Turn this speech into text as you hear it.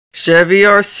Chevy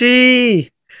RC.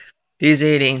 He's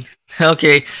eating.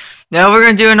 Okay, now we're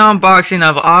gonna do an unboxing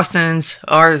of Austin's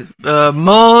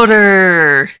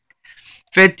motor.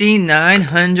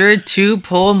 5900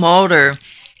 2-pole motor.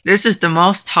 This is the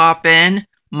most top-end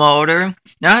motor,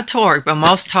 not torque, but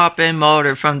most top-end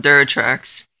motor from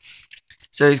Duratrax.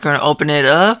 So he's gonna open it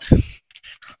up.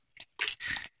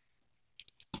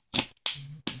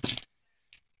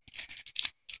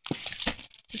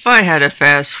 If I had a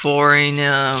fast forwarding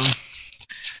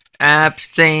app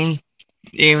thing,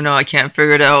 even though I can't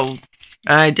figure it out,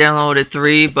 I downloaded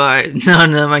 3, but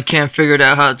none of them I can't figure it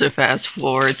out how to fast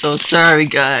forward. So sorry,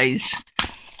 guys.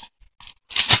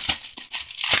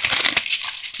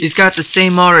 He's got the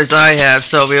same motor as I have,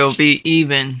 so we'll be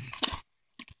even.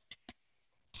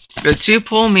 The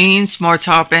 2-pole means more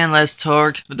top end, less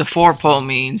torque. The 4-pole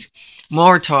means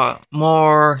more torque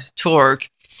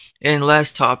and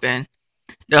less top end.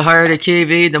 The higher the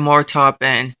kV, the more top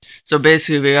end. So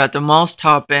basically, we got the most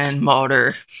top end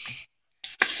motor.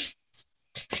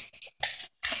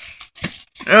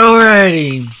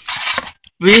 Alrighty,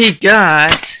 we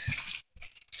got.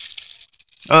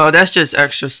 Oh, that's just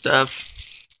extra stuff.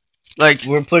 Like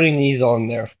we're putting these on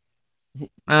there.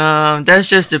 That's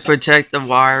just to protect the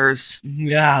wires.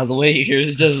 Yeah, the way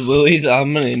yours does Willie's,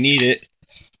 I'm gonna need it.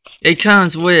 It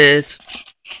comes with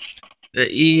the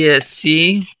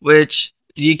ESC, which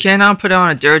you cannot put on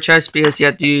a Duratrax because you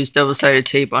have to use double-sided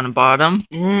tape on the bottom.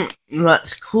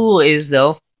 What's cool is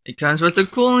though, it comes with a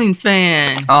cooling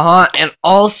fan. And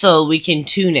also we can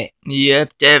tune it.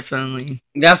 Yep, definitely.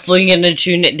 Definitely gonna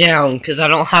tune it down because I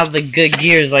don't have the good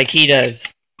gears like he does.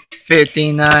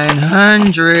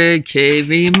 5900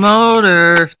 kV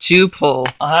motor, 2-pole.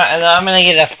 And I'm gonna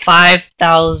get a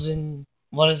 5000.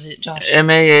 What is it, Josh?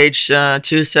 MAH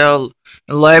 2-cell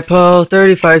LiPo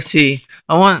 35C.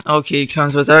 Okay, it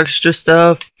comes with extra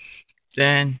stuff,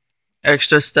 then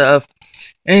extra stuff,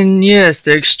 and yes,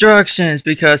 the instructions,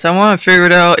 because I want to figure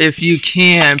it out if you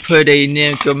can put a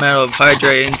nickel metal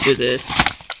hydrate into this.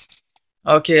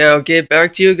 Okay, I'll get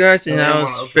back to you guys and I'll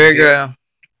figure out.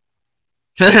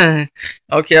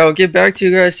 Okay, I'll get back to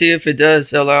you guys, see if it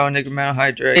does allow nickel metal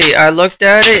hydrate. Hey, I looked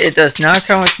at it, it does not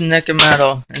come with nickel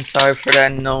metal, and sorry for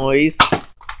that noise.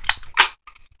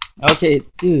 Okay,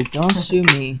 dude, don't shoot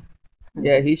me.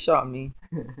 Yeah, he shot me.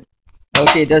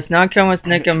 Okay, does not come with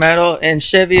nickel metal and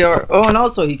Chevy and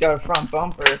also he got a front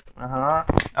bumper.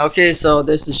 Okay, so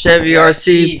there's the Chevy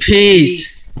RC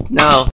piece. No.